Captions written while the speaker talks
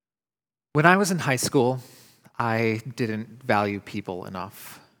When I was in high school, I didn't value people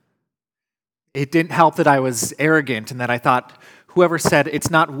enough. It didn't help that I was arrogant and that I thought whoever said it's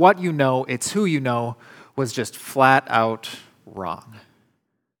not what you know, it's who you know was just flat out wrong.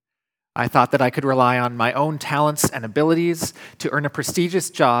 I thought that I could rely on my own talents and abilities to earn a prestigious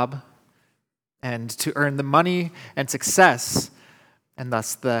job and to earn the money and success and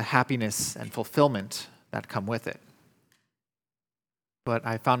thus the happiness and fulfillment that come with it. But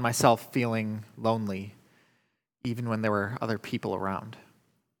I found myself feeling lonely even when there were other people around.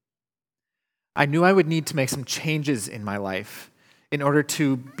 I knew I would need to make some changes in my life in order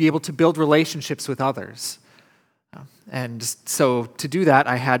to be able to build relationships with others. And so to do that,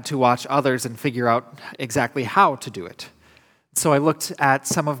 I had to watch others and figure out exactly how to do it. So I looked at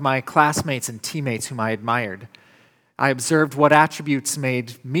some of my classmates and teammates whom I admired. I observed what attributes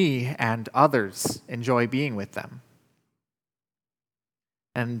made me and others enjoy being with them.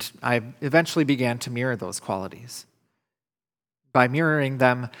 And I eventually began to mirror those qualities. By mirroring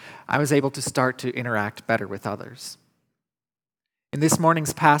them, I was able to start to interact better with others. In this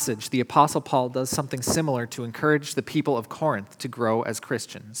morning's passage, the Apostle Paul does something similar to encourage the people of Corinth to grow as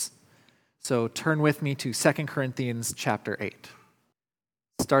Christians. So turn with me to 2 Corinthians chapter 8,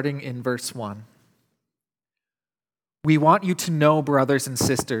 starting in verse 1. We want you to know, brothers and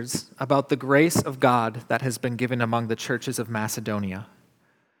sisters, about the grace of God that has been given among the churches of Macedonia.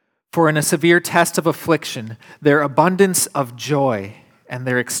 For in a severe test of affliction, their abundance of joy and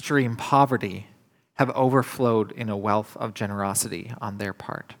their extreme poverty have overflowed in a wealth of generosity on their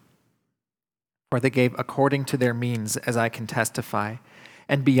part. For they gave according to their means, as I can testify,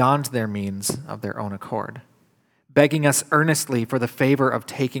 and beyond their means of their own accord, begging us earnestly for the favor of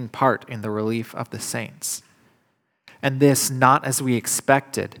taking part in the relief of the saints. And this not as we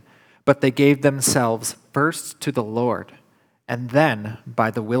expected, but they gave themselves first to the Lord, and then,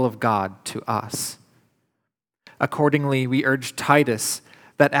 by the will of God, to us. Accordingly, we urge Titus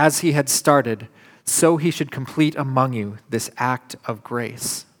that as he had started, so he should complete among you this act of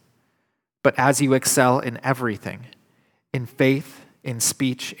grace. But as you excel in everything, in faith, in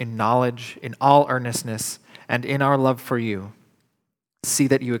speech, in knowledge, in all earnestness, and in our love for you, see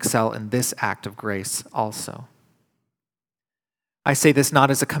that you excel in this act of grace also. I say this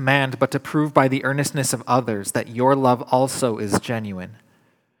not as a command, but to prove by the earnestness of others that your love also is genuine.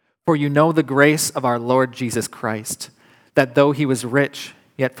 For you know the grace of our Lord Jesus Christ, that though he was rich,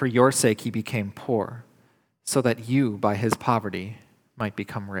 yet for your sake he became poor, so that you, by his poverty, might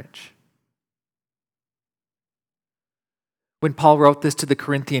become rich. When Paul wrote this to the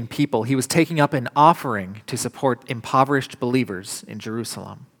Corinthian people, he was taking up an offering to support impoverished believers in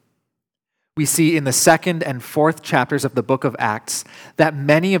Jerusalem. We see in the 2nd and 4th chapters of the book of Acts that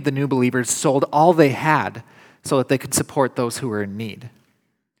many of the new believers sold all they had so that they could support those who were in need.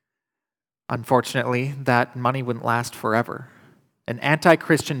 Unfortunately, that money wouldn't last forever. An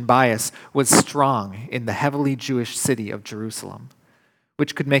anti-Christian bias was strong in the heavily Jewish city of Jerusalem,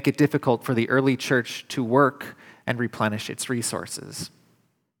 which could make it difficult for the early church to work and replenish its resources.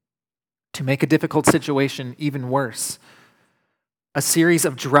 To make a difficult situation even worse, a series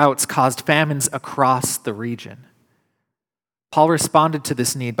of droughts caused famines across the region. Paul responded to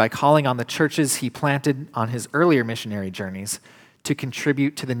this need by calling on the churches he planted on his earlier missionary journeys to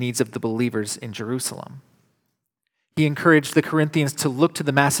contribute to the needs of the believers in Jerusalem. He encouraged the Corinthians to look to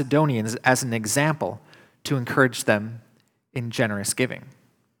the Macedonians as an example to encourage them in generous giving.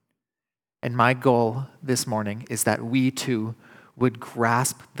 And my goal this morning is that we too would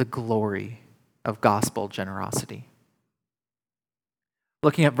grasp the glory of gospel generosity.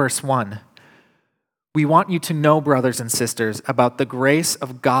 Looking at verse 1, we want you to know, brothers and sisters, about the grace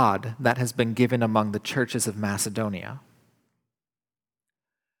of God that has been given among the churches of Macedonia.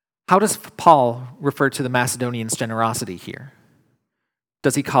 How does Paul refer to the Macedonians' generosity here?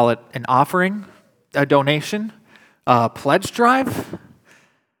 Does he call it an offering, a donation, a pledge drive?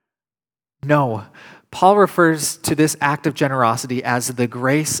 No. Paul refers to this act of generosity as the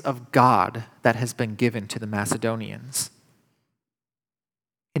grace of God that has been given to the Macedonians.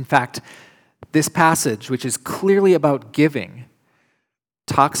 In fact, this passage, which is clearly about giving,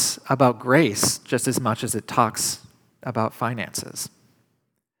 talks about grace just as much as it talks about finances.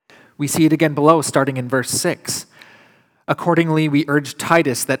 We see it again below, starting in verse 6. Accordingly, we urge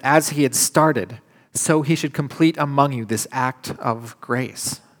Titus that as he had started, so he should complete among you this act of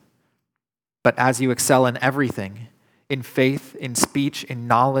grace. But as you excel in everything, in faith, in speech, in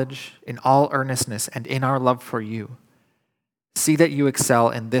knowledge, in all earnestness, and in our love for you, see that you excel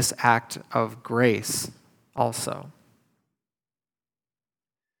in this act of grace also.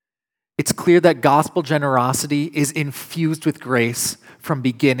 It's clear that gospel generosity is infused with grace from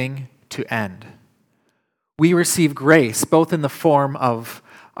beginning to end. We receive grace both in the form of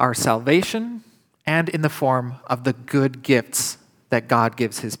our salvation and in the form of the good gifts that God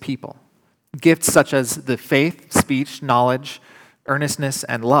gives his people. Gifts such as the faith, speech, knowledge, earnestness,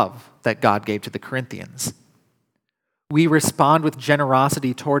 and love that God gave to the Corinthians. We respond with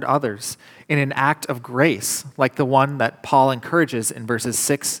generosity toward others in an act of grace, like the one that Paul encourages in verses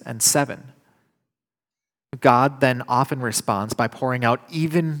 6 and 7. God then often responds by pouring out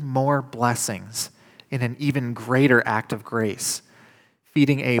even more blessings in an even greater act of grace,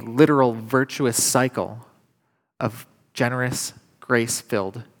 feeding a literal virtuous cycle of generous,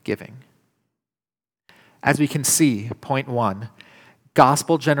 grace-filled giving. As we can see, point 1,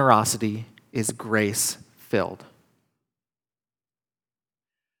 gospel generosity is grace-filled.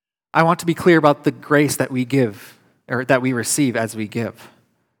 I want to be clear about the grace that we give, or that we receive as we give.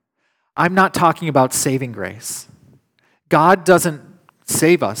 I'm not talking about saving grace. God doesn't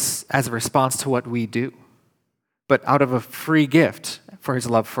save us as a response to what we do, but out of a free gift for his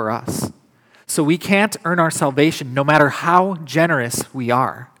love for us. So we can't earn our salvation no matter how generous we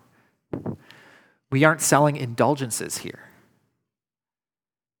are. We aren't selling indulgences here.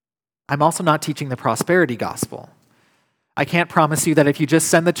 I'm also not teaching the prosperity gospel. I can't promise you that if you just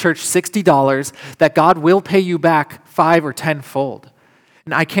send the church $60, that God will pay you back 5 or 10-fold.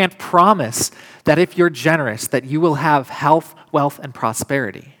 And I can't promise that if you're generous, that you will have health, wealth, and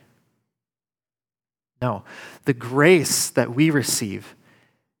prosperity. No, the grace that we receive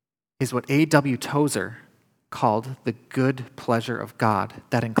is what A.W. Tozer called the good pleasure of God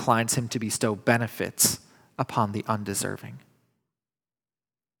that inclines him to bestow benefits upon the undeserving.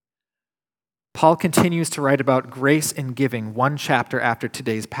 Paul continues to write about grace in giving one chapter after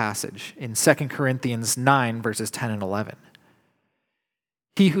today's passage in 2 Corinthians 9, verses 10 and 11.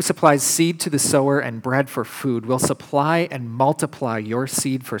 He who supplies seed to the sower and bread for food will supply and multiply your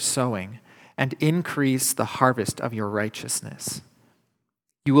seed for sowing and increase the harvest of your righteousness.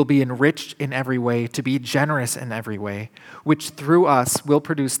 You will be enriched in every way, to be generous in every way, which through us will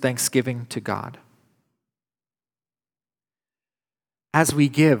produce thanksgiving to God. As we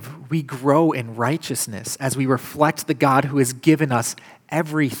give, we grow in righteousness as we reflect the God who has given us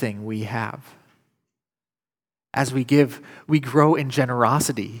everything we have. As we give, we grow in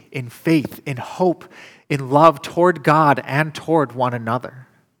generosity, in faith, in hope, in love toward God and toward one another.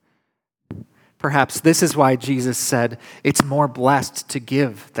 Perhaps this is why Jesus said, it's more blessed to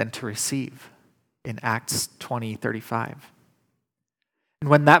give than to receive in Acts 20:35. And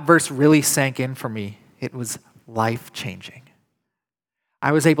when that verse really sank in for me, it was life-changing.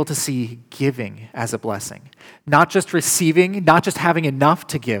 I was able to see giving as a blessing, not just receiving, not just having enough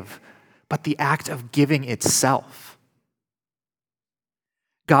to give, but the act of giving itself.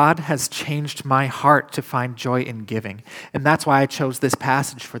 God has changed my heart to find joy in giving, and that's why I chose this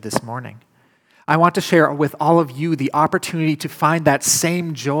passage for this morning. I want to share with all of you the opportunity to find that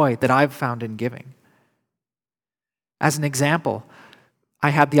same joy that I've found in giving. As an example, I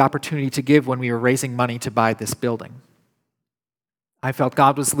had the opportunity to give when we were raising money to buy this building. I felt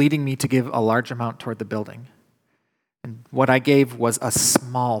God was leading me to give a large amount toward the building. And what I gave was a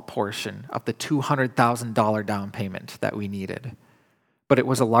small portion of the $200,000 down payment that we needed. But it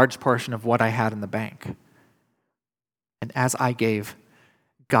was a large portion of what I had in the bank. And as I gave,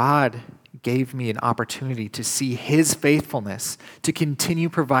 God gave me an opportunity to see his faithfulness, to continue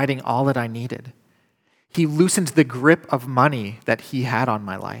providing all that I needed. He loosened the grip of money that he had on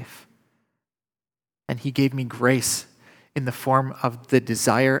my life. And he gave me grace in the form of the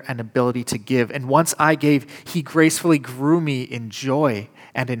desire and ability to give. And once I gave, he gracefully grew me in joy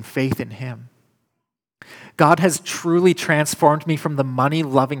and in faith in him. God has truly transformed me from the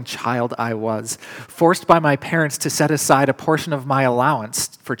money-loving child I was, forced by my parents to set aside a portion of my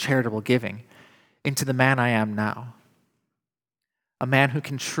allowance for charitable giving, into the man I am now. A man who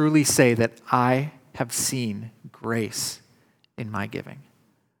can truly say that I have seen grace in my giving.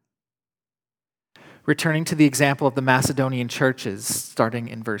 Returning to the example of the Macedonian churches, starting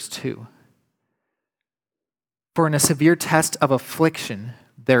in verse 2. For in a severe test of affliction,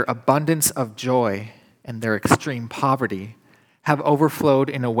 their abundance of joy and their extreme poverty have overflowed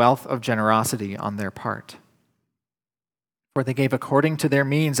in a wealth of generosity on their part. For they gave according to their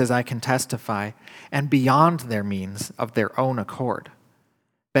means, as I can testify, and beyond their means of their own accord,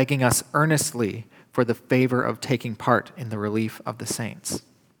 begging us earnestly for the favor of taking part in the relief of the saints.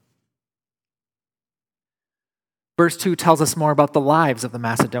 Verse 2 tells us more about the lives of the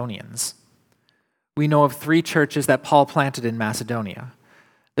Macedonians. We know of 3 churches that Paul planted in Macedonia: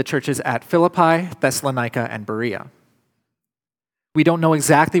 the churches at Philippi, Thessalonica, and Berea. We don't know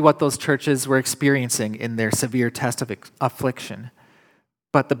exactly what those churches were experiencing in their severe test of affliction,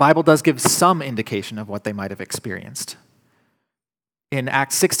 But the Bible does give some indication of what they might have experienced. In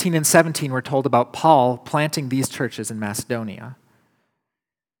Acts 16 and 17, we're told about Paul planting these churches in Macedonia.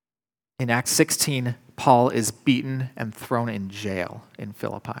 In Acts 16, Paul is beaten and thrown in jail in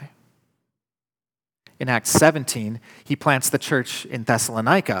Philippi. In Acts 17, he plants the church in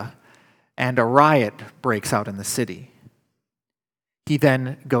Thessalonica, and a riot breaks out in the city. He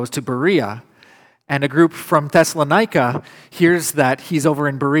then goes to Berea, and a group from Thessalonica hears that he's over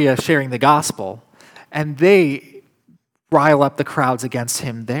in Berea sharing the gospel, and they rile up the crowds against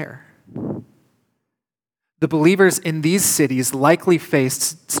him there. The believers in these cities likely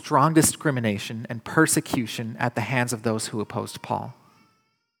faced strong discrimination and persecution at the hands of those who opposed Paul.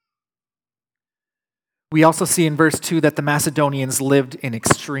 We also see in verse 2 that the Macedonians lived in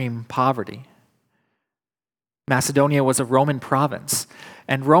extreme poverty. Macedonia was a Roman province,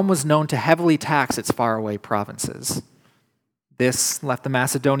 and Rome was known to heavily tax its faraway provinces. This left the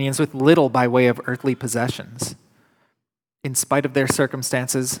Macedonians with little by way of earthly possessions. In spite of their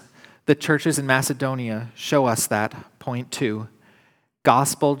circumstances, the churches in Macedonia show us that, point 2,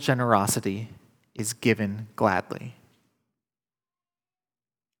 gospel generosity is given gladly.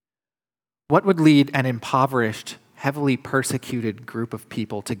 What would lead an impoverished, heavily persecuted group of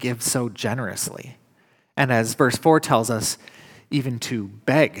people to give so generously? And as verse 4 tells us, even to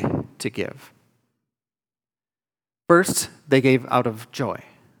beg to give. First, they gave out of joy.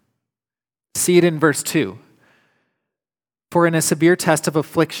 See it in verse 2. For in a severe test of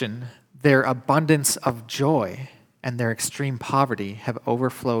affliction, their abundance of joy and their extreme poverty have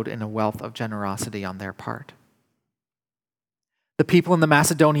overflowed in a wealth of generosity on their part. The people in the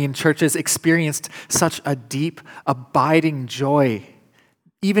Macedonian churches experienced such a deep, abiding joy,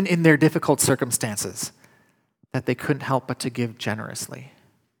 even in their difficult circumstances, that they couldn't help but to give generously.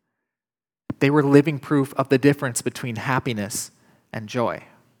 They were living proof of the difference between happiness and joy.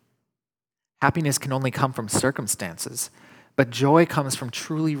 Happiness can only come from circumstances, but joy comes from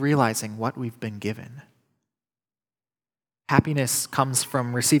truly realizing what we've been given. Happiness comes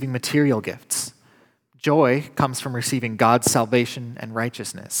from receiving material gifts. Joy comes from receiving God's salvation and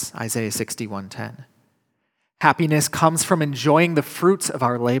righteousness, Isaiah 61:10. Happiness comes from enjoying the fruits of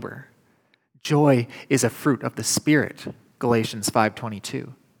our labor. Joy is a fruit of the Spirit, Galatians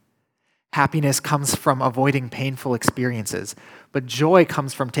 5:22. Happiness comes from avoiding painful experiences, but joy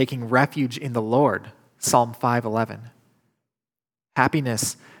comes from taking refuge in the Lord, Psalm 5:11.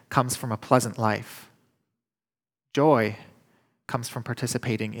 Happiness comes from a pleasant life. Joy comes from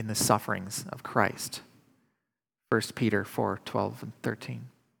participating in the sufferings of Christ, 1 Peter 4:12 and 13.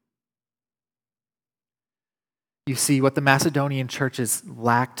 You see, what the Macedonian churches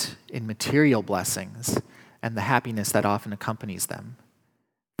lacked in material blessings and the happiness that often accompanies them,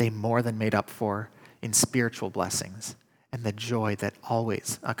 they more than made up for in spiritual blessings and the joy that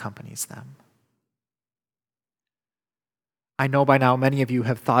always accompanies them. I know by now many of you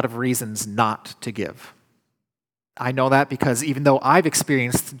have thought of reasons not to give. I know that because even though I've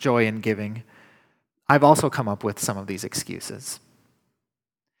experienced joy in giving, I've also come up with some of these excuses.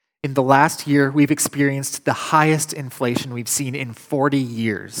 In the last year, we've experienced the highest inflation we've seen in 40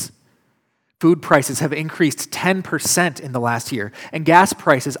 years. Food prices have increased 10% in the last year, and gas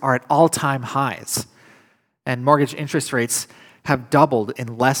prices are at all-time highs. And mortgage interest rates have doubled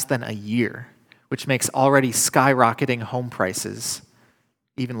in less than a year, which makes already skyrocketing home prices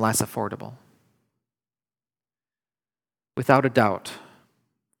even less affordable. Without a doubt,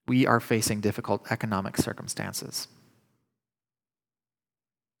 we are facing difficult economic circumstances.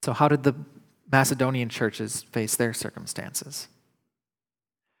 So how did the Macedonian churches face their circumstances?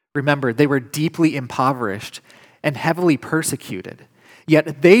 Remember, they were deeply impoverished and heavily persecuted,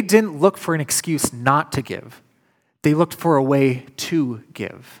 yet they didn't look for an excuse not to give. They looked for a way to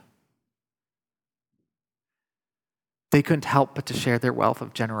give. They couldn't help but to share their wealth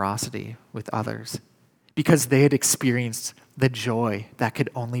of generosity with others because they had experienced the joy that could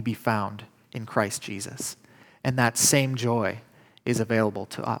only be found in Christ Jesus. And that same joy is available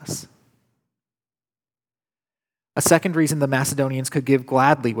to us. A second reason the Macedonians could give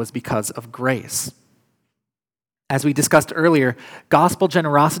gladly was because of grace. As we discussed earlier, gospel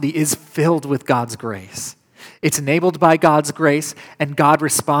generosity is filled with God's grace. It's enabled by God's grace, and God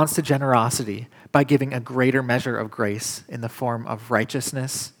responds to generosity by giving a greater measure of grace in the form of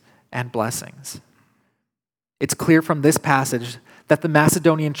righteousness and blessings. It's clear from this passage that the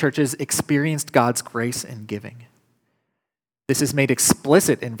Macedonian churches experienced God's grace in giving. This is made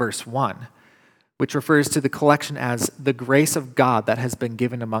explicit in verse 1, which refers to the collection as the grace of God that has been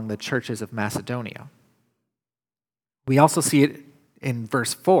given among the churches of Macedonia. We also see it in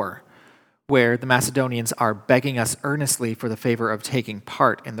verse 4, where the Macedonians are begging us earnestly for the favor of taking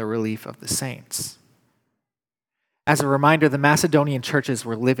part in the relief of the saints. As a reminder, the Macedonian churches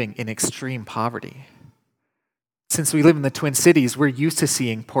were living in extreme poverty. Since we live in the Twin Cities, we're used to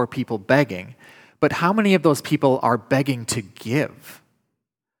seeing poor people begging, but how many of those people are begging to give?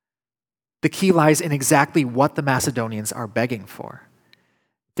 The key lies in exactly what the Macedonians are begging for.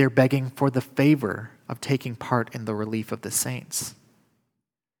 They're begging for the favor of taking part in the relief of the saints.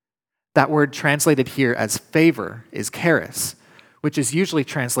 That word translated here as favor is charis, which is usually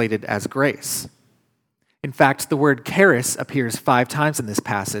translated as grace. In fact, the word charis appears 5 times in this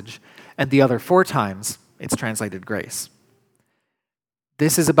passage, and the other 4 times it's translated grace.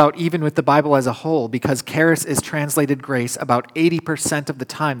 This is about even with the Bible as a whole, because charis is translated grace about 80% of the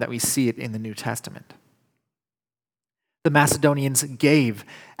time that we see it in the New Testament. The Macedonians gave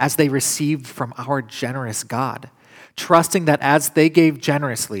as they received from our generous God, trusting that as they gave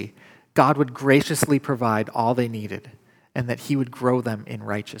generously, God would graciously provide all they needed and that he would grow them in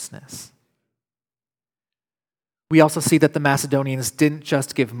righteousness. We also see that the Macedonians didn't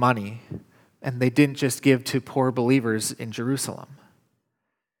just give money, and they didn't just give to poor believers in Jerusalem.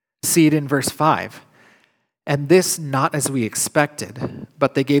 See it in verse 5. And this not as we expected,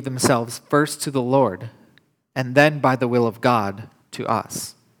 but they gave themselves first to the Lord, and then by the will of God to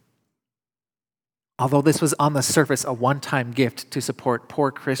us. Although this was on the surface a one-time gift to support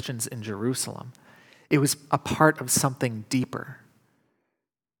poor Christians in Jerusalem, it was a part of something deeper.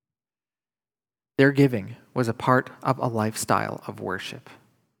 Their giving was a part of a lifestyle of worship.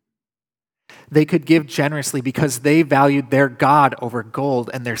 They could give generously because they valued their God over gold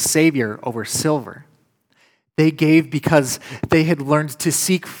and their Savior over silver. They gave because they had learned to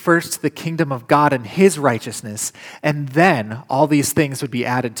seek first the kingdom of God and his righteousness, and then all these things would be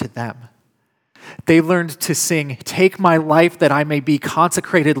added to them. They learned to sing, "Take my life that I may be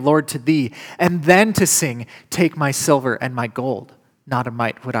consecrated, Lord, to thee," and then to sing, "Take my silver and my gold, not a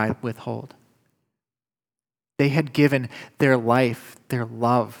mite would I withhold." They had given their life, their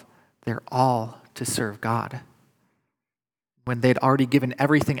love, their all to serve God. When they had already given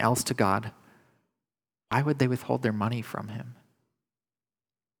everything else to God, why would they withhold their money from him?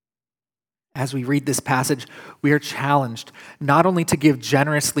 As we read this passage, we are challenged not only to give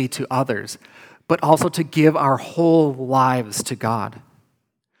generously to others, but also to give our whole lives to God.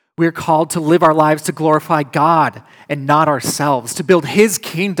 We are called to live our lives to glorify God and not ourselves, to build his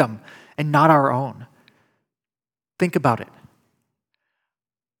kingdom and not our own. Think about it.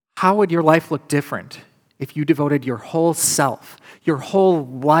 How would your life look different if you devoted your whole self, your whole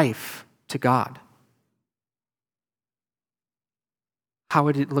life to God? How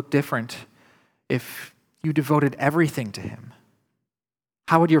would it look different if you devoted everything to him?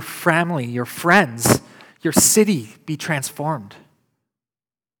 How would your family, your friends, your city be transformed?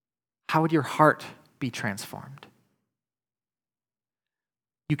 How would your heart be transformed?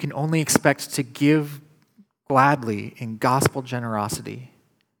 You can only expect to give gladly in gospel generosity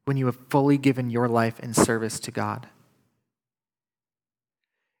when you have fully given your life in service to God.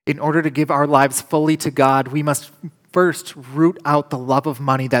 In order to give our lives fully to God, we must first root out the love of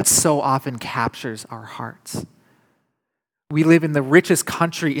money that so often captures our hearts. We live in the richest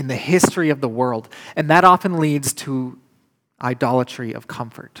country in the history of the world, and that often leads to idolatry of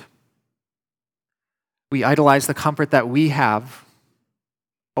comfort. We idolize the comfort that we have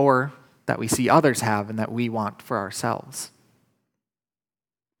or that we see others have and that we want for ourselves.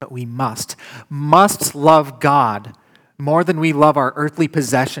 But we must love God more than we love our earthly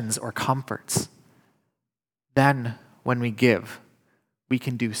possessions or comforts. Then, when we give, we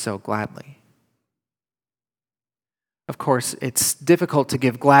can do so gladly. Of course, it's difficult to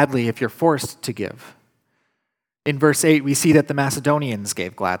give gladly if you're forced to give. In verse 8, we see that the Macedonians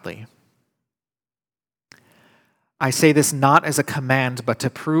gave gladly. I say this not as a command, but to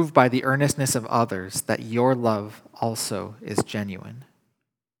prove by the earnestness of others that your love also is genuine.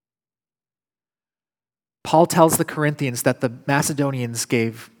 Paul tells the Corinthians that the Macedonians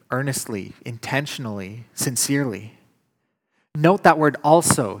gave earnestly, intentionally, sincerely. Note that word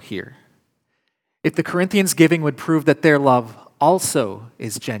also here. If the Corinthians' giving would prove that their love also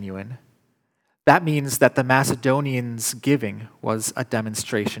is genuine, that means that the Macedonians' giving was a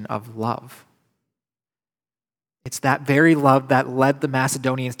demonstration of love. It's that very love that led the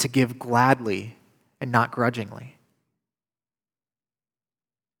Macedonians to give gladly and not grudgingly.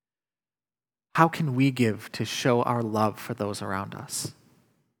 How can we give to show our love for those around us?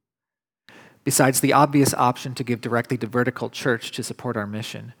 Besides the obvious option to give directly to Vertical Church to support our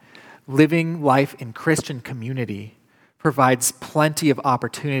mission, living life in Christian community provides plenty of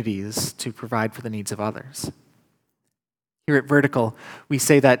opportunities to provide for the needs of others. Here at Vertical, we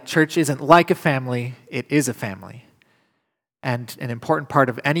say that church isn't like a family, it is a family. And an important part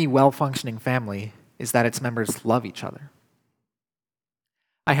of any well-functioning family is that its members love each other.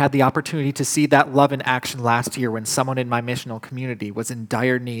 I had the opportunity to see that love in action last year when someone in my missional community was in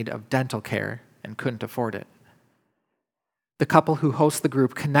dire need of dental care and couldn't afford it. The couple who hosts the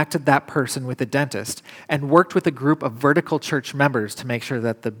group connected that person with a dentist and worked with a group of Vertical church members to make sure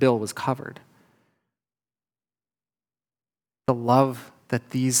that the bill was covered. The love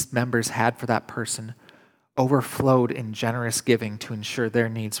that these members had for that person overflowed in generous giving to ensure their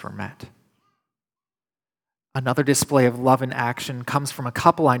needs were met. Another display of love in action comes from a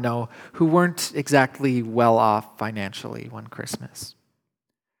couple I know who weren't exactly well off financially one Christmas.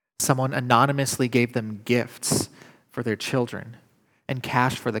 Someone anonymously gave them gifts for their children and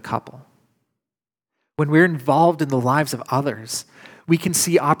cash for the couple. When we're involved in the lives of others, we can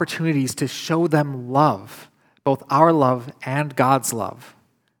see opportunities to show them love, both our love and God's love,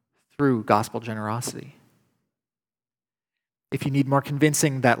 through gospel generosity. If you need more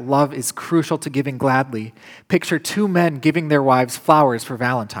convincing that love is crucial to giving gladly, picture two men giving their wives flowers for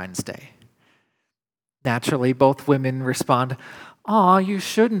Valentine's Day. Naturally, both women respond, "Aw, you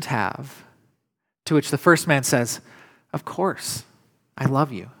shouldn't have." To which the first man says, "Of course, I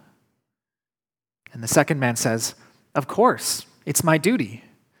love you." And the second man says, "Of course, it's my duty."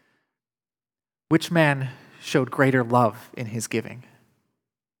 Which man showed greater love in his giving?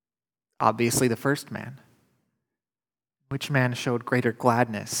 Obviously, the first man. Which man showed greater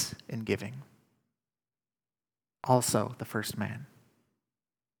gladness in giving? Also, the first man.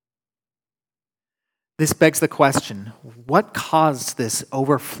 This begs the question, what caused this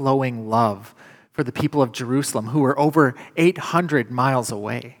overflowing love for the people of Jerusalem who were over 800 miles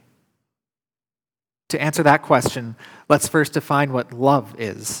away? To answer that question, let's first define what love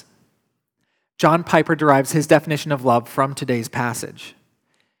is. John Piper derives his definition of love from today's passage.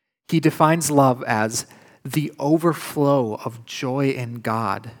 He defines love as the overflow of joy in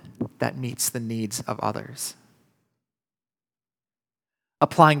God that meets the needs of others.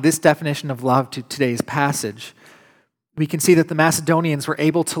 Applying this definition of love to today's passage, we can see that the Macedonians were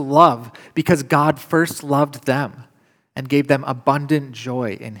able to love because God first loved them and gave them abundant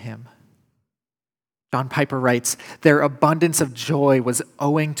joy in him. John Piper writes, "Their abundance of joy was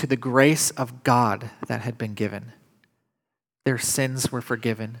owing to the grace of God that had been given. Their sins were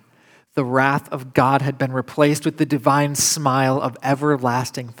forgiven. The wrath of God had been replaced with the divine smile of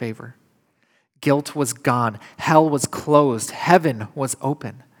everlasting favor. Guilt was gone. Hell was closed. Heaven was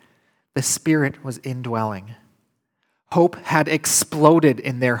open. The Spirit was indwelling. Hope had exploded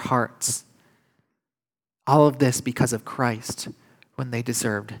in their hearts. All of this because of Christ when they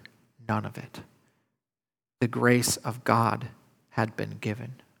deserved none of it. The grace of God had been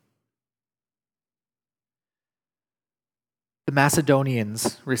given." The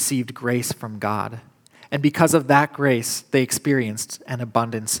Macedonians received grace from God, and because of that grace, they experienced an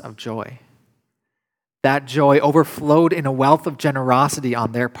abundance of joy. That joy overflowed in a wealth of generosity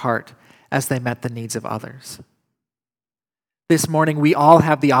on their part as they met the needs of others. This morning, we all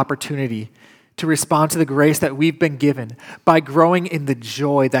have the opportunity to respond to the grace that we've been given by growing in the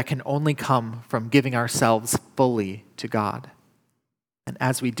joy that can only come from giving ourselves fully to God. And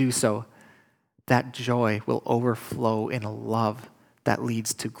as we do so, that joy will overflow in a love that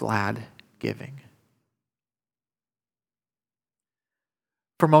leads to glad giving.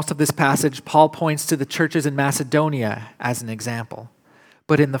 For most of this passage, Paul points to the churches in Macedonia as an example.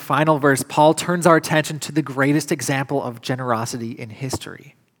 But in the final verse, Paul turns our attention to the greatest example of generosity in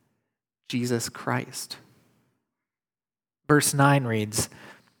history, Jesus Christ. Verse 9 reads,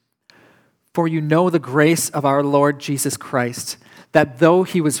 "For you know the grace of our Lord Jesus Christ, that though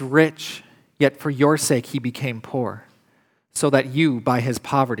he was rich, yet for your sake he became poor, so that you by his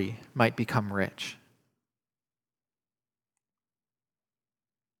poverty might become rich."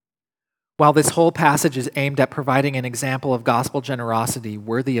 While this whole passage is aimed at providing an example of gospel generosity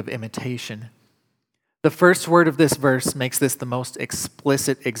worthy of imitation, the first word of this verse makes this the most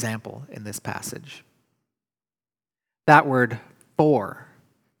explicit example in this passage. That word, "for,"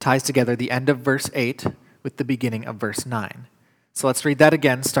 ties together the end of verse 8 with the beginning of verse 9. So let's read that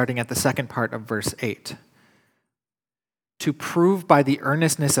again, starting at the second part of verse 8. "To prove by the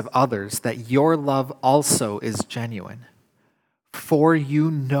earnestness of others that your love also is genuine, for you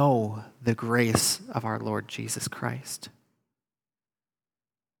know the grace of our Lord Jesus Christ."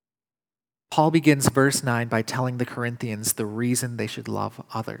 Paul begins verse 9 by telling the Corinthians the reason they should love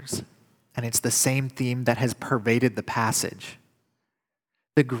others. And it's the same theme that has pervaded the passage.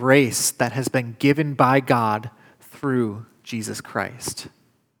 The grace that has been given by God through Jesus Christ.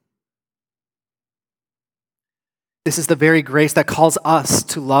 This is the very grace that calls us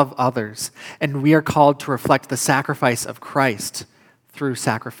to love others, and we are called to reflect the sacrifice of Christ through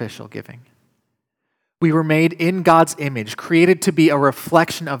sacrificial giving. We were made in God's image, created to be a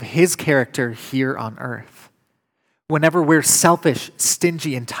reflection of His character here on earth. Whenever we're selfish,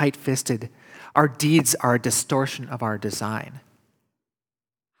 stingy, and tight-fisted, our deeds are a distortion of our design.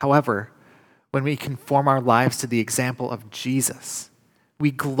 However, when we conform our lives to the example of Jesus,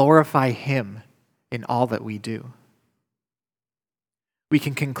 we glorify Him in all that we do. We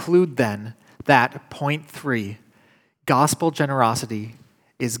can conclude then that point 3, gospel generosity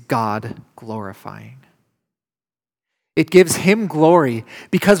is God glorifying. It gives Him glory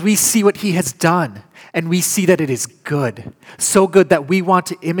because we see what He has done, and we see that it is good, so good that we want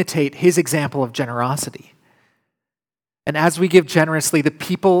to imitate His example of generosity. And as we give generously, the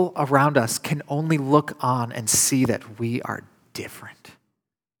people around us can only look on and see that we are different.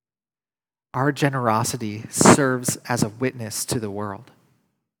 Our generosity serves as a witness to the world.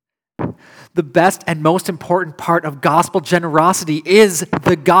 The best and most important part of gospel generosity is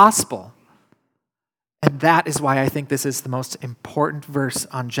the gospel. And that is why I think this is the most important verse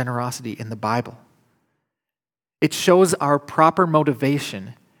on generosity in the Bible. It shows our proper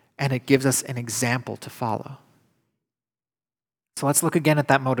motivation, and it gives us an example to follow. So let's look again at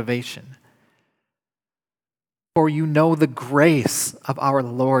that motivation. For you know the grace of our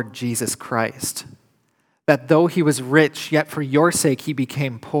Lord Jesus Christ, that though He was rich, yet for your sake He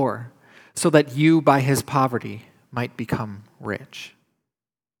became poor, so that you by His poverty might become rich.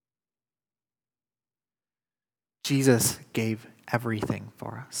 Jesus gave everything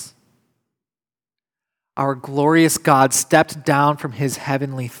for us. Our glorious God stepped down from His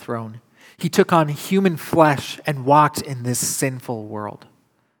heavenly throne. He took on human flesh and walked in this sinful world.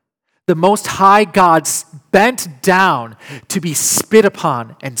 The Most High God bent down to be spit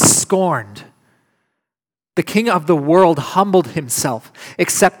upon and scorned. The King of the world humbled Himself,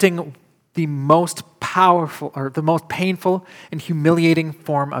 accepting the most powerful or the most painful and humiliating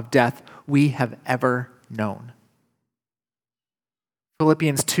form of death we have ever known.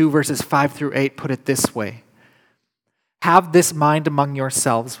 Philippians 2 verses 5 through 8 put it this way: have this mind among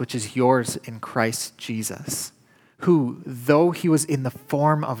yourselves, which is yours in Christ Jesus, who, though He was in the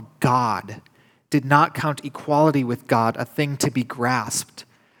form of God, did not count equality with God a thing to be grasped,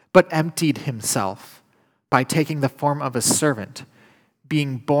 but emptied Himself by taking the form of a servant,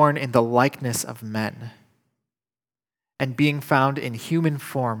 being born in the likeness of men. And being found in human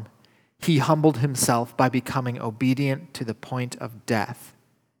form, He humbled Himself by becoming obedient to the point of death,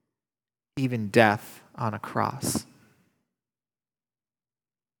 even death on a cross.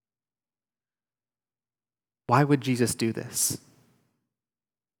 Why would Jesus do this?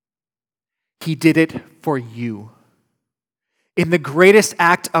 He did it for you. In the greatest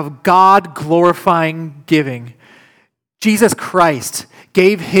act of God-glorifying giving, Jesus Christ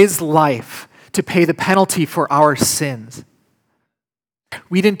gave His life to pay the penalty for our sins.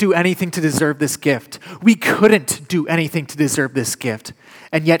 We didn't do anything to deserve this gift. We couldn't do anything to deserve this gift,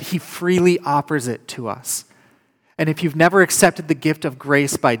 and yet He freely offers it to us. And if you've never accepted the gift of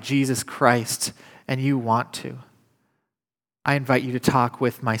grace by Jesus Christ, and you want to, I invite you to talk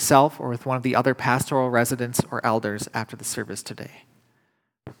with myself or with one of the other pastoral residents or elders after the service today.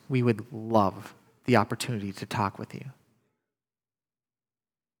 We would love the opportunity to talk with you.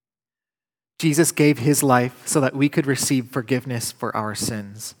 Jesus gave His life so that we could receive forgiveness for our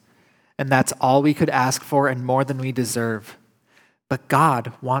sins. And that's all we could ask for and more than we deserve. But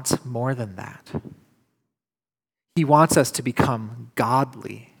God wants more than that. He wants us to become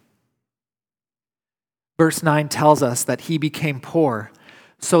godly. Verse 9 tells us that He became poor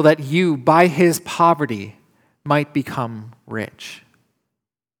so that you, by His poverty, might become rich.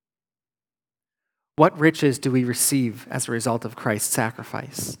 What riches do we receive as a result of Christ's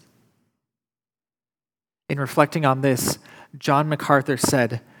sacrifice? In reflecting on this, John MacArthur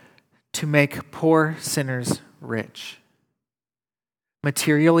said, to make poor sinners rich.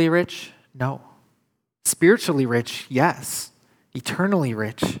 Materially rich? No. Spiritually rich? Yes. Eternally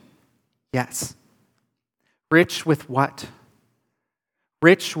rich? Yes. Rich with what?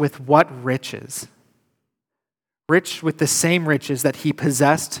 Rich with what riches? Rich with the same riches that He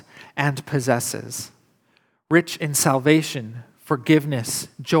possessed and possesses. Rich in salvation, forgiveness,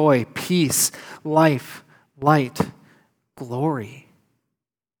 joy, peace, life, light, glory.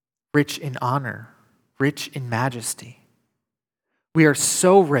 Rich in honor, rich in majesty. We are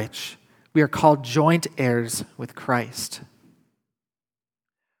so rich, we are called joint heirs with Christ.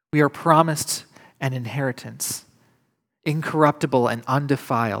 We are promised an inheritance, incorruptible and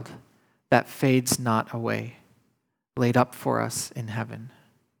undefiled, that fades not away, laid up for us in heaven.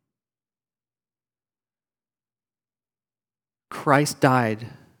 Christ died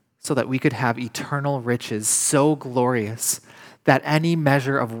so that we could have eternal riches so glorious that any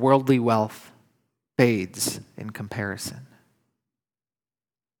measure of worldly wealth fades in comparison.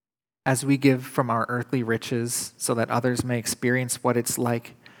 As we give from our earthly riches so that others may experience what it's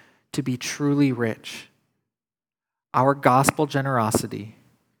like to be truly rich, our gospel generosity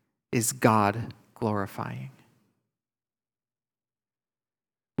is God glorifying.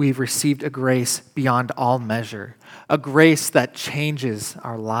 We've received a grace beyond all measure, a grace that changes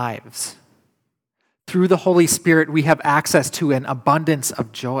our lives. Through the Holy Spirit, we have access to an abundance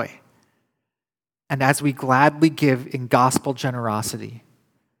of joy. And as we gladly give in gospel generosity,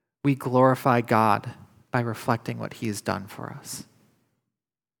 we glorify God by reflecting what He has done for us.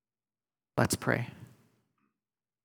 Let's pray.